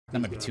That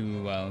might be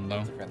too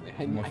low.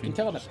 I can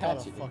tell the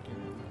patch.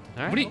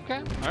 Alright, What are you,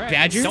 okay. Alright.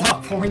 Badger?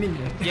 Stop pointing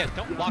it. Yeah,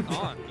 don't lock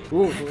on.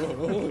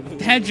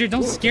 Badger,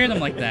 don't scare them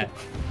like that.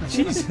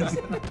 Jesus.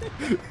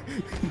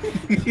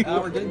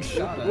 We're getting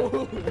shot at.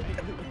 Look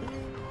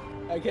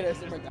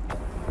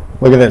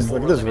at this.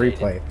 Look at this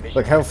replay.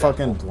 Look how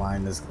fucking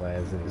blind this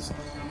glass is.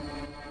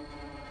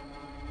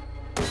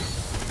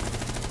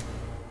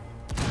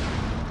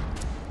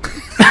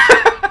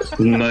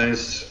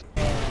 Nice.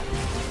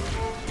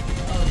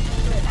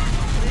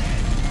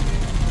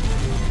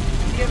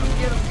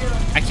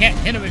 I can't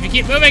hit him if you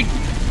keep moving.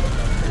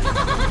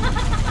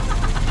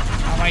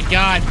 Oh my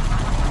god.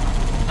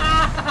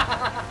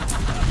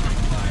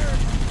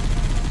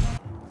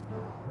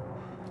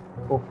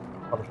 Oh,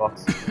 other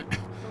box.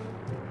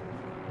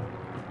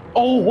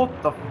 Oh,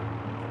 what the?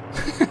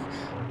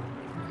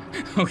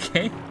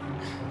 Okay.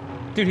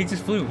 Dude, he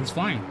just flew. He's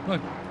flying.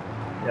 Look.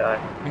 Yeah.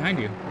 Behind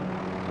you.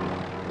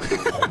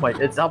 Oh my,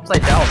 it's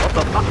upside down. What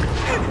the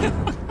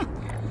fuck?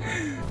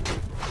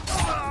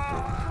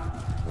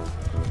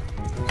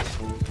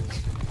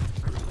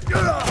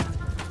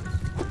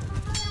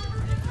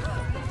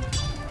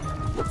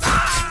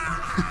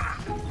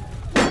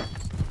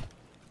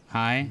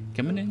 Hi.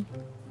 Coming in.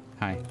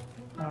 Hi.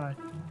 Hi.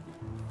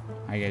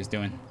 How you guys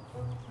doing?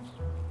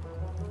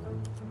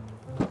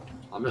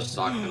 I'm just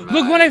talking about.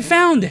 Look what I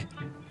found!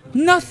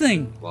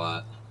 Nothing!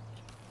 What?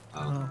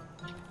 Oh.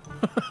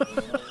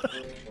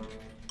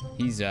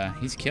 He's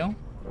kill?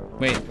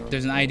 Wait,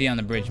 there's an ID on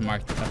the bridge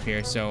marked up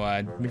here,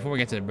 so before we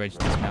get to the bridge,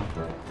 dismount.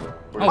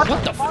 Oh, what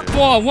the f-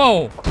 Whoa,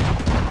 whoa!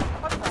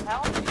 What the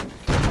hell?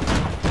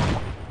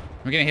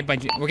 We're getting hit by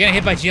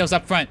GLs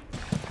up front.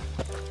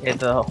 Yeah,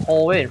 the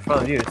hallway in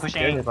front of you is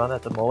pushing around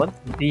at the moment.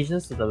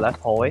 Visions to the left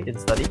hallway in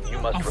study.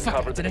 Oh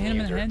fuck, did I hit him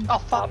in the head? Oh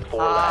fuck.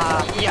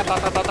 Yeah.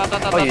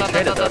 Oh, you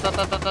traded that.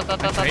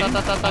 I traded?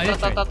 I did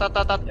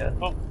trade. Yeah.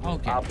 Oh,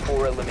 okay.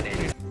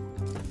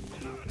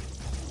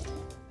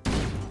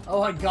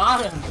 Oh, I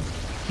got him.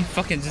 He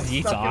fucking just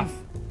yeets off.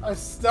 I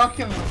stuck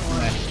him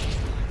before.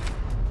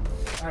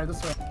 Alright,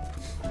 this way.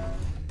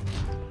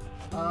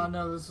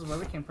 No, this is where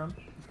we came from.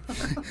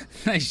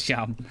 Nice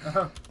job.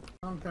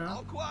 Okay.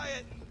 All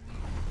quiet.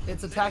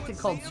 It's a tactic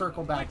called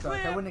circle back, though.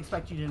 I wouldn't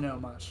expect you to know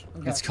much.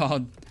 Okay. It's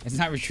called. It's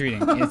not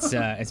retreating.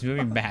 It's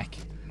moving back.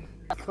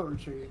 Go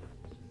retreat.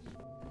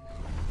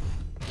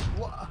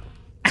 What?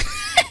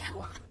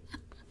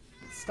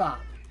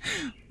 Stop.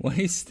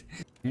 Waste.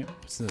 Yep.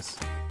 What's this?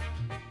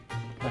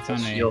 That's on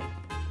a a- shield.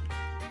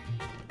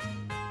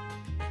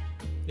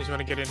 You just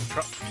wanna get in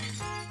truck.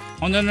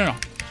 Oh no no no!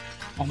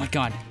 Oh my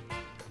god!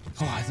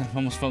 Oh, I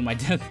almost fell to my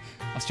death.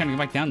 I was trying to go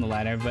back down the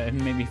ladder, but it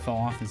made me fall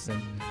off instead.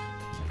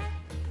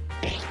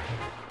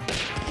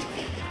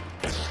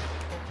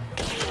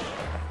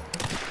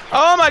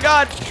 Oh my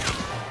god!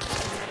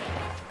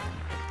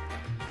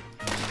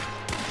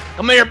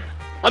 Come here,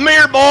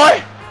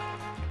 boy!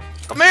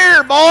 Come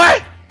here,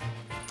 boy!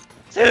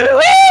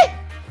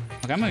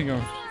 Okay, I'm gonna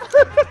go.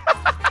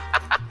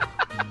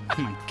 Oh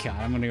my god,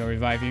 I'm gonna go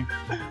revive you.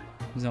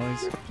 As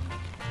always.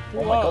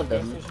 Oh my god, the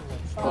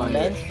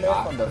lens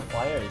flare from the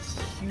fire is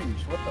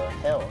huge. What the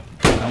hell?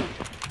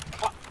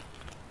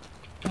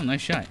 Oh,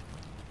 nice shot.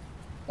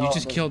 You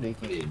just killed.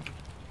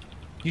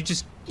 You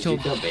just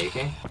killed. Did you kill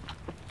Baking?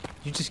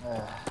 You just.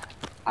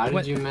 How did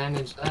What? you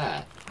manage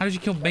that? How did you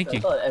kill I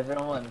Baking? thought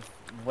everyone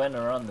went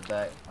around the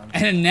back.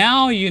 And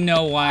now you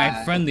know why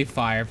I friendly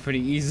fire pretty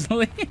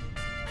easily.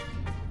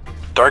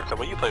 Dark, the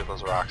way you play with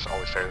those rocks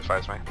always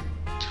satisfies me.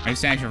 Are you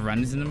saying I should run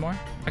into them more?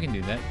 I can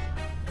do that.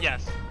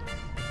 Yes.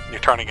 You're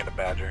turning into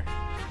Badger.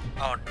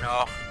 Oh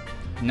no.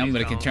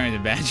 Nobody can turn into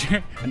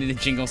Badger. I need to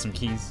jingle some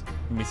keys.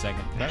 Give me a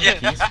second. Do I have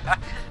keys?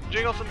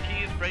 Jingle some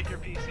keys, break your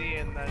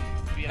PC, and then.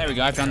 There we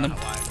go, I found them.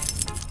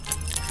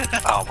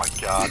 Oh my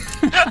god.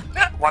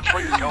 Watch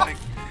where you're going.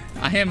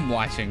 I am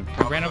watching.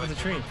 I ran over the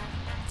tree.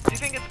 Do you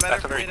think it's better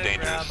That's a for me very to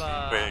dangerous,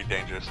 grab very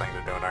dangerous thing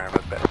to do in Iron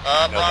Man.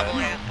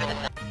 probably.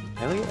 I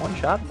only get one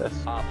shot at this.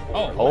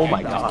 Oh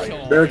my god.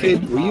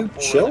 Barricade, will you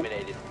chill?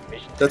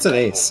 That's an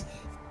ace.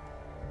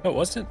 Oh,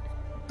 was it?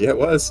 Yeah, it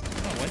was. Oh,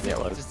 what's Yeah, it?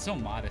 it was. It's so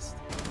modest.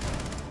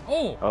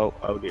 Oh!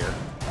 Oh dear.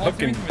 Oh,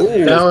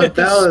 Ooh, that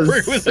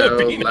was so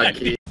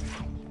lucky.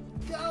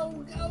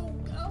 Go, go,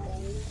 go.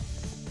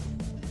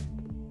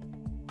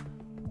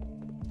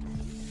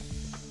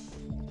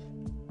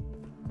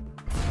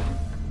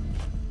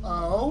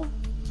 Oh.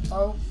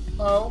 Oh.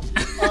 Oh.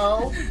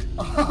 Oh.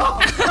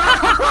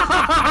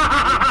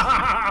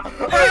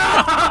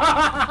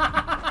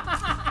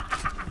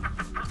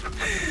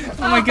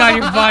 Oh my god,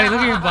 your body.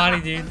 Look at your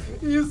body, dude.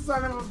 You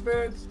son of a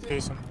bitch,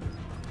 dude.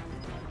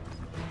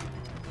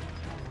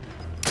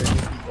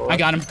 I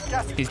got him.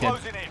 He's dead.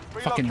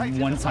 Fucking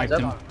one-typed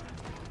him.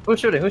 Who's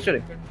shooting? Who's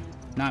shooting?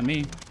 Not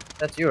me.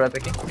 That's you, right,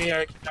 Vicky? Me,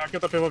 I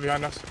get the people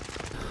behind us.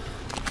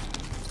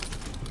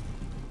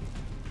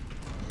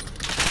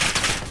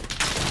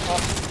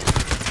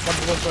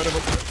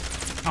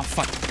 Oh,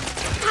 fuck.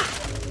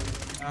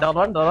 Down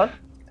one, down one.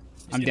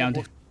 I'm down.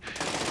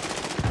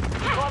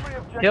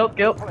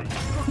 Kill.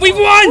 We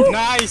won!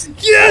 Nice!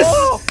 Yes!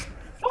 Oh!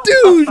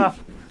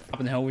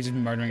 of the hill. We're just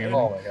murdering everything.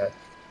 Oh my god.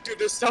 Dude,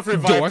 this stuff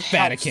revive Dork helps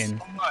Vatican.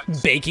 so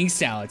much. Baking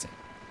salads.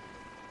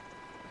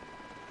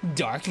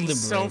 Dark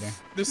Liberator.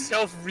 The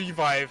self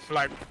revive,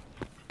 like.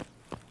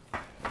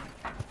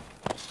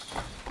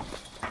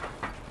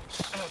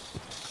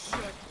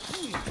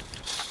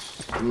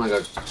 I'm gonna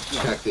go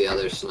check the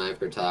other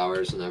sniper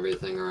towers and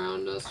everything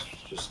around us,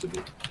 just to be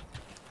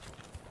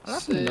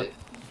safe.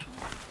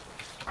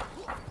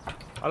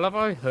 I love how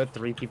I heard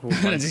 3 people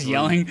Just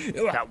yelling.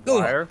 that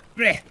wire.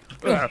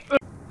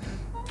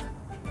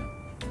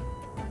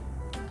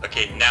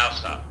 Okay, now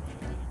stop.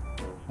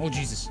 Oh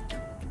Jesus.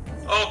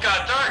 Oh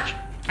god, Dark!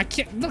 I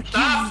can't look.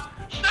 Stop!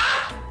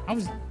 Stop! I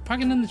was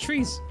parking in the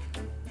trees.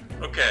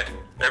 Okay,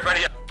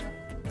 everybody.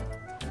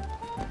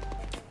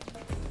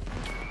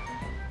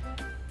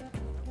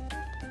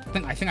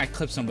 I think I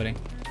clipped somebody.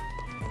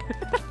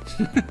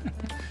 You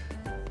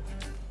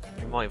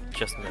might have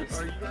just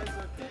missed.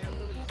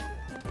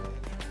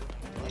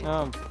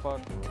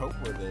 Fuck.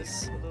 Cope with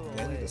this.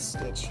 I need a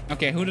stitch.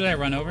 Okay, who did I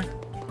run over?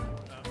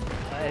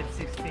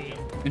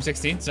 M16.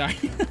 M16. Sorry.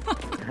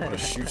 I'm gonna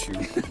shoot you.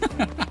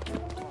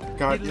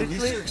 God, at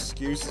least your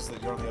excuse is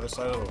that you're on the other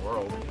side of the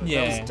world. If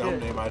Yeah. that was a dumb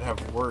name, I'd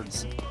have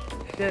words.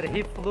 Dude,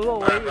 he flew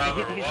away and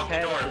hit his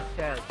head on his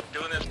chest.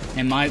 Doing this.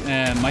 And my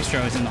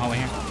Maestro is in the hallway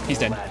here. He's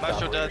dead.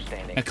 Maestro dead.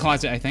 A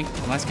closet, I think.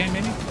 Last game,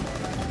 maybe.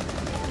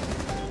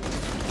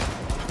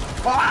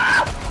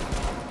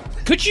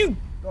 Could you?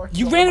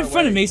 You ran in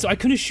front of me, so I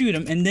couldn't shoot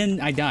him, and then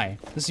I die.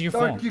 This is your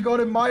Dark, fault. you got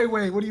in my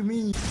way. What do you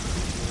mean?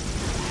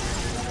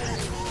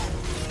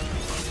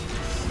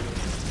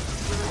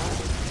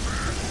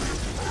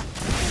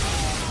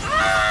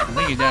 I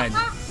think you died.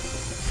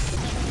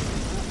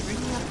 Bring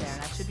me up there,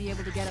 and I should be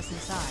able to get us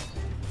inside.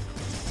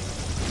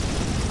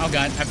 Oh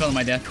god, I fell to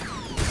my death.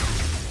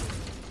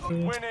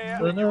 Win here,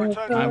 and you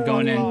return to I'm the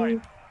going in.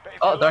 line. But if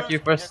Oh, you Dark, lose, you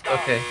first. you're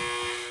gone. Okay.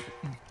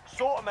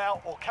 Sort them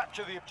out or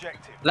capture the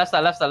objective. Left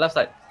side, left side, left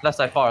side. Left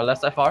side far,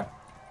 left side far.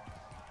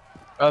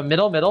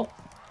 Middle, middle.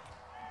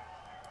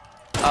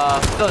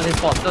 Still in his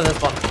spawn,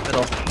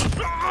 middle.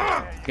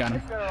 Got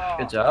him.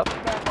 Good job.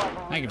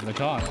 Thank you for the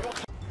call.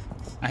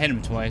 I hit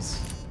him twice.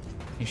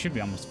 He should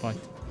be almost fucked.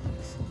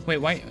 Wait,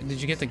 why?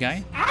 Did you get the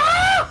guy?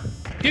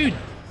 Dude!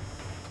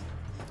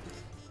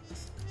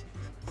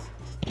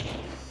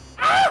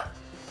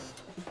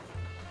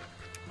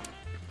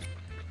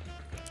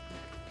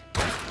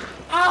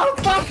 Oh,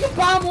 fucking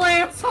bomb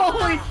lamps!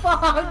 Holy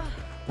fuck!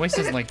 Waste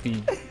is like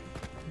the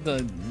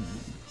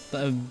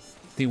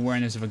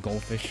awareness of a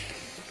goldfish.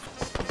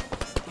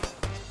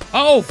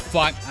 Oh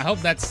fuck! I hope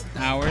that's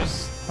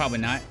ours. Probably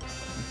not.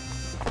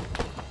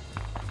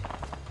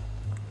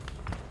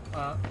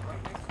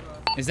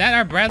 Is that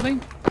our Bradley?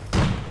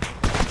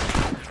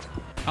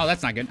 Oh,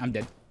 that's not good. I'm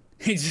dead.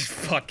 He just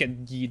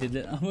fucking yeeted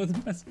it.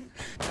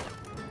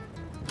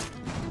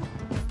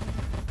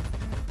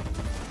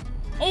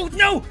 Oh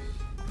no!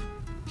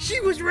 She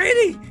was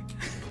ready.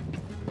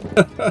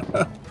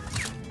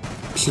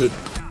 Shit.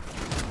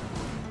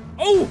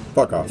 Oh!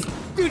 Fuck off.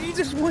 Dude, you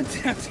just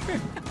one-tapped her.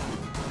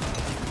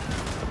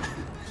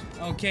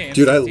 Okay.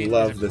 Dude, I M16 is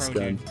love a this pro,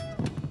 gun. dude.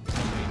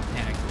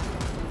 Panic.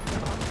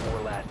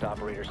 Four last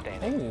operator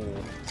standing. Oh.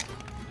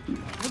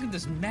 Look at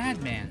this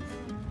madman.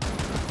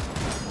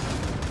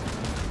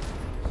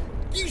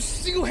 You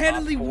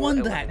single-handedly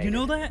won that. You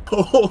know that?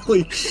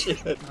 Holy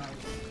shit.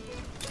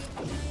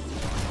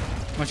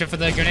 Watch out for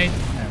the grenade.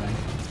 Never mind.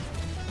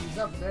 He's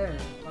up there,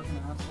 fucking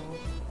asshole.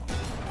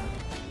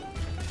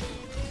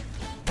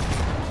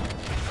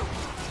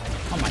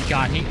 Oh my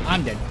god,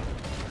 I'm dead.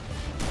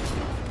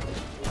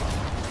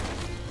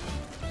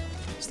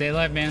 Stay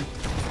alive, man.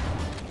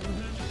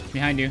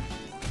 Behind you. You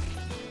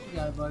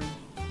got it, buddy.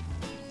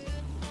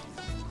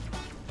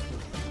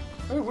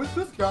 Hey, what's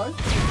this guy?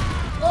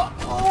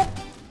 Oh!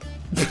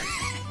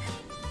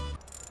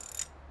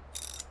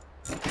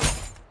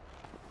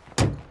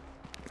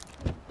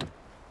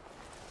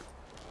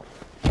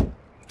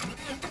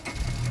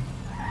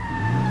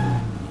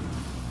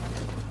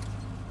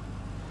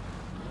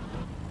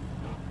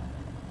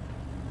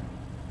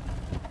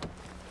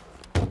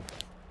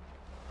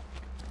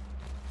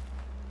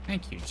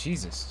 Thank you,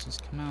 Jesus.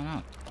 Just come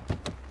out.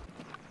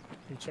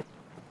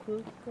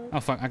 Oh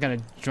fuck, I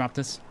gotta drop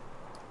this.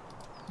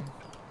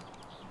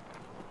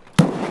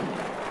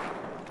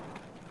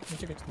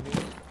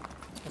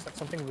 It's like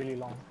something really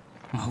long.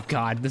 Oh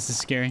god, this is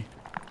scary.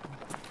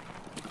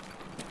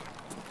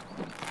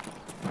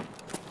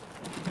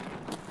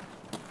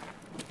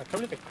 I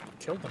probably like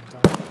killed them.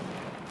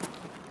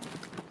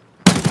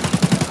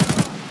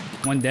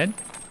 One dead?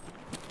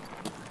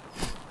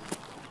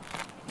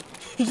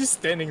 He's just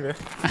standing there.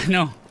 I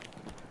know.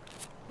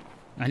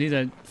 I need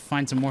to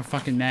find some more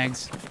fucking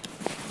mags.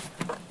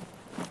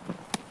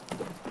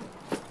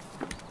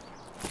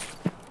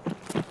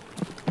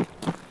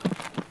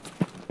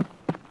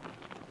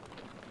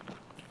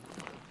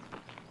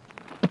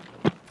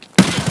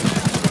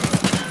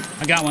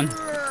 I got one.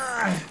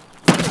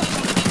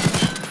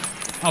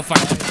 Oh fuck.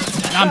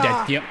 I'm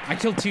dead. Yep. I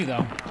killed two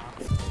though.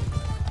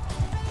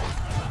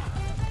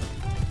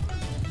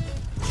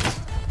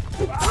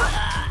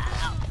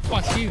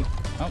 Fuck you.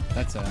 Oh,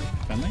 that's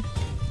friendly.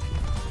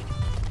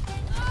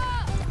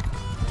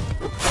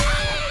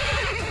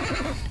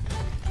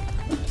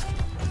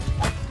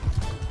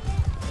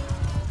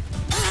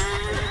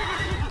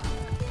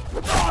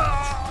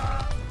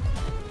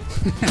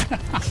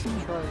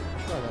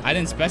 I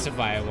didn't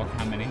specify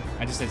how many.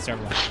 I just said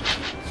several.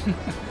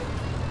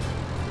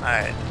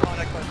 Alright.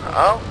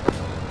 Oh?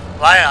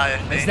 Why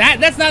is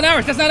that's not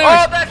ours. That's not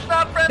ours. Oh, that's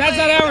not friendly. That's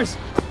not ours.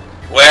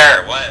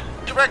 Where? What?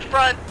 Direct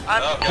front.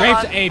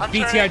 Grapes, a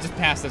BTR just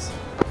passed us.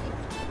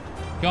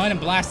 Go ahead and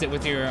blast it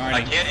with your RD.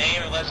 I can't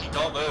aim unless you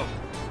don't move.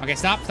 Okay,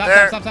 stop.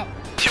 285,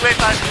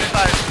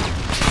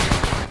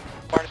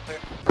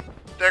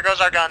 285. There goes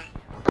our gun.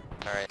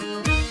 Alright.